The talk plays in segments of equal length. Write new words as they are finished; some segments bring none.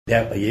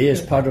Yeah, YEYE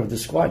is part of the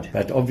squad,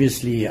 but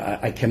obviously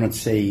I cannot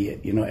say,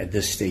 at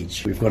this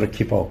stage. We've got to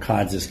keep our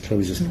cards as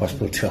close as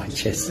possible to our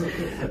chest.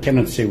 I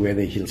cannot say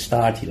whether he'll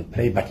start, he'll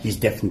play, but he's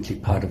definitely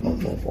part of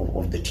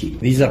the team.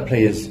 These are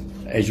players,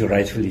 as you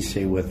rightfully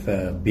say, with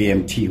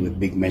BMT, with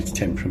big match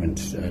temperament,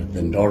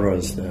 the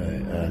Ndoros, the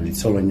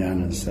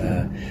Letsholonyanes,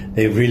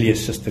 they really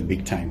assisted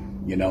big time.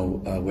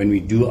 When we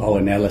do our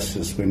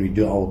analysis, when we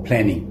do our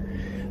planning,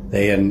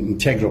 they are an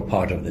integral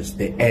part of this.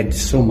 They add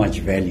so much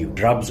value.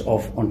 Rubs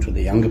off onto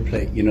the younger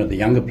the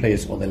younger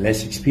players or the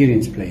less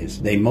experienced players.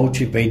 They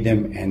motivate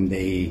them and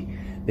they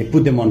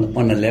put them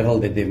on a level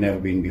that they've never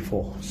been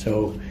before.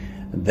 So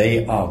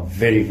they are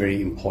very,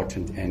 very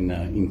important and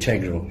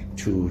integral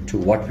to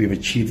what we've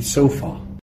achieved so far.